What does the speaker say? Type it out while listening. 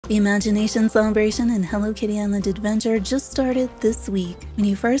The Imagination Celebration in Hello Kitty Island Adventure just started this week. When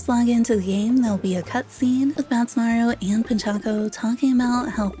you first log into the game, there'll be a cutscene with Bats Mario and Pinchaco talking about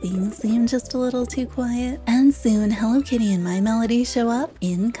how things seem just a little too quiet. And soon, Hello Kitty and My Melody show up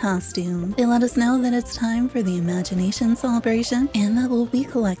in costume. They let us know that it's time for the Imagination Celebration and that we'll be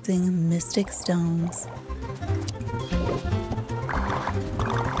collecting Mystic Stones.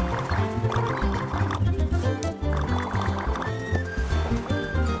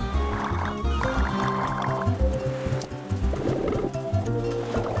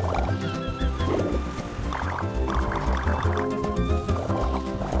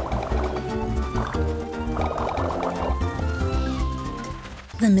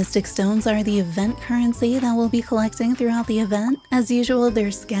 The Mystic Stones are the event currency that we'll be collecting throughout the event. As usual, they're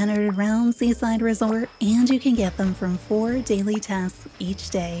scattered around Seaside Resort, and you can get them from 4 daily tasks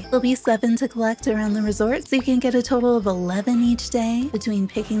each day. There'll be 7 to collect around the resort, so you can get a total of 11 each day between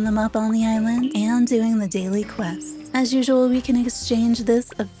picking them up on the island and doing the daily quests. As usual, we can exchange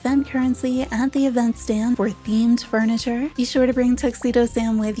this event currency at the event stand for themed furniture. Be sure to bring Tuxedo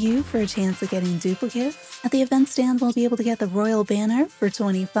Sam with you for a chance of getting duplicates. At the event stand, we'll be able to get the Royal Banner for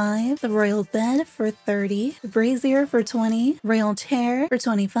 25, the Royal Bed for 30, the Brazier for 20, Royal Chair for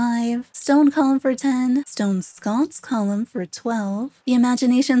 25, Stone Column for 10, Stone Sconce Column for 12, the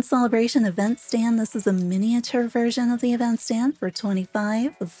Imagination Celebration event stand. This is a miniature version of the event stand for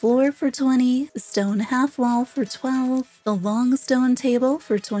 25, the Floor for 20, the Stone Half Wall for 12, the Long Stone Table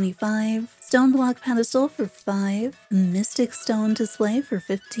for 25, Stone Block Pedestal for 5, the Mystic Stone Display for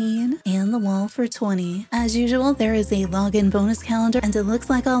 15, and the Wall for 20. As usual, there is a login bonus calendar, and it looks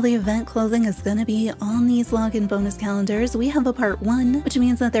like all the event clothing is going to be on these login bonus calendars. We have a part 1, which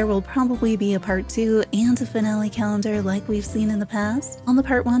means that there will probably be a part 2 and a finale calendar like we've seen in the past. On the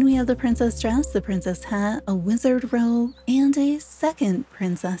part 1, we have the princess dress, the princess hat, a wizard robe, and a second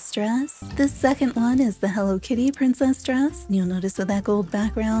princess dress. This second one is the Hello Kitty princess dress. You'll notice with that gold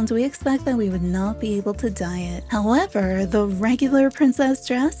background, we expect that we would not be able to dye it. However, the regular princess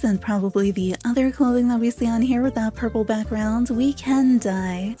dress and probably the other clothing that we see on here with that purple background, we can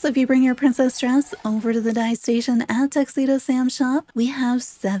dye. So if you bring your princess dress over to the dye station at Tuxedo Sam's shop, we have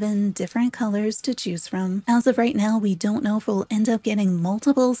 7 different colors to choose from. As of right now, we don't know if we'll end up getting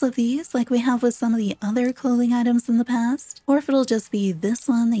multiples of these like we have with some of the other clothing items in the past, or if it'll just be this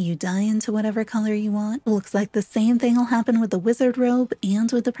one that you dye into whatever color you want. It looks like the same thing will happen with the wizard robe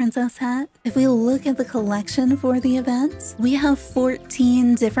and with the princess hat. If we look at the collection for the event, we have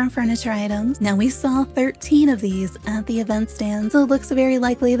 14 different furniture items. Now we saw 13 of these at the event stand, so it looks very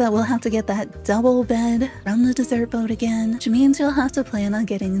likely that we'll have to get that double bed from the dessert boat again, which means you'll have to plan on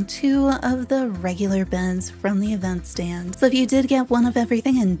getting 2 of the regular beds from the event stand. So if you did get 1 of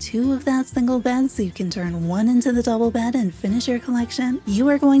everything and 2 of that single bed, so you can turn 1 into the double bed and finish your collection, you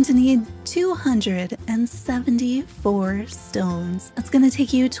are going to need 274 stones. That's going to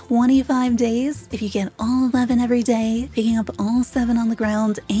take you 25 days if you get all 11 every day, picking up all 7 on the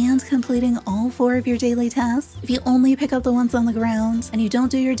ground, and completing all 4 of your daily tasks. If you only pick up the ones on the ground and you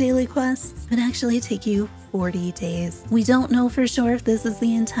don't do your daily quests, it would actually take you 40 days. We don't know for sure if this is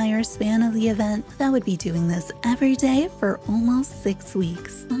the entire span of the event. That would be doing this every day for almost 6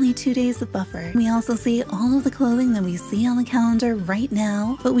 weeks. Only 2 days of buffer. We also see all of the clothing that we see on the calendar right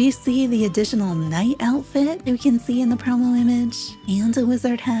now, but we see the additional night outfit that we can see in the promo image, and a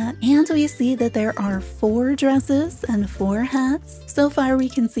wizard hat, and we see that there are 4 dresses and 4 hats. So far we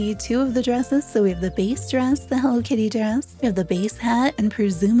can see 2 of the dresses, so we have the base dress, the Hello Kitty dress, we have the base hat, and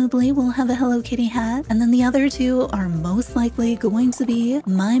presumably we'll have a Hello Kitty hat, and then the other 2 are most likely going to be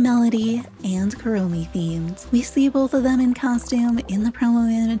My Melody and Kuromi themed. We see both of them in costume in the promo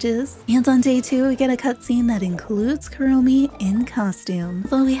images, and on day 2 we get a cutscene that includes Kuromi in costume.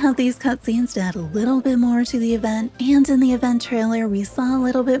 Although we have these cutscenes to add a little bit more to the event, and in the event trailer we saw a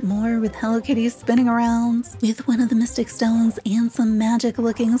little bit more with Hello Kitty spinning around with one of the Mystic Stones and some magic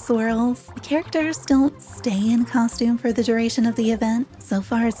looking swirls. The characters don't stay in costume for the duration of the event. So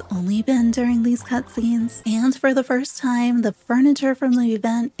far it's only been during these cutscenes. And for the first time, the furniture from the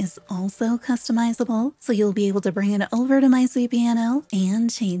event is also customizable, so you'll be able to bring it over to My Sweet Piano and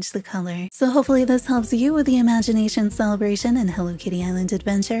change the color. So hopefully this helps you with the Imagination Celebration and Hello Kitty Island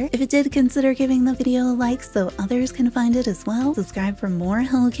Adventure. If it did, consider giving the video a like so others can find it as well. Subscribe for more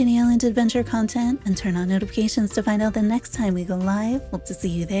Hello Kitty Island Adventure content, and turn on notifications to find out the next time we go live. Hope to see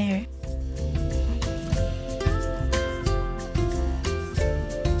you there.